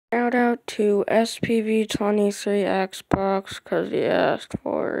Shout out to SPV23 Xbox because he asked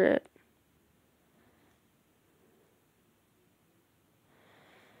for it.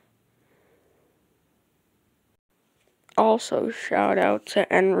 Also, shout out to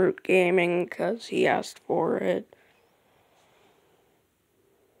Enroute Gaming because he asked for it.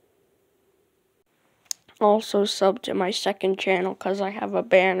 Also, sub to my second channel because I have a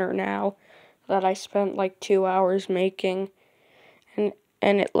banner now that I spent like 2 hours making.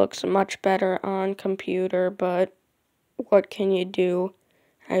 And it looks much better on computer, but what can you do?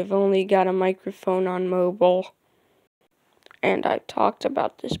 I've only got a microphone on mobile. And I've talked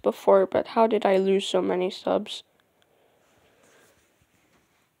about this before, but how did I lose so many subs?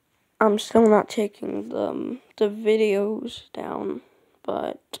 I'm still not taking the videos down,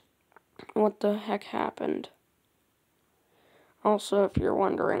 but what the heck happened? Also, if you're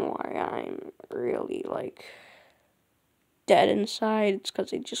wondering why I'm really, dead inside, it's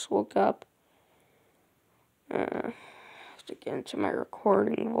because I just woke up. Have to get into my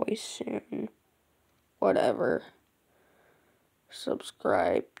recording voice soon. Whatever.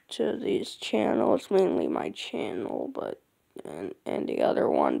 Subscribe to these channels, mainly my channel, but and the other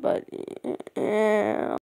one, but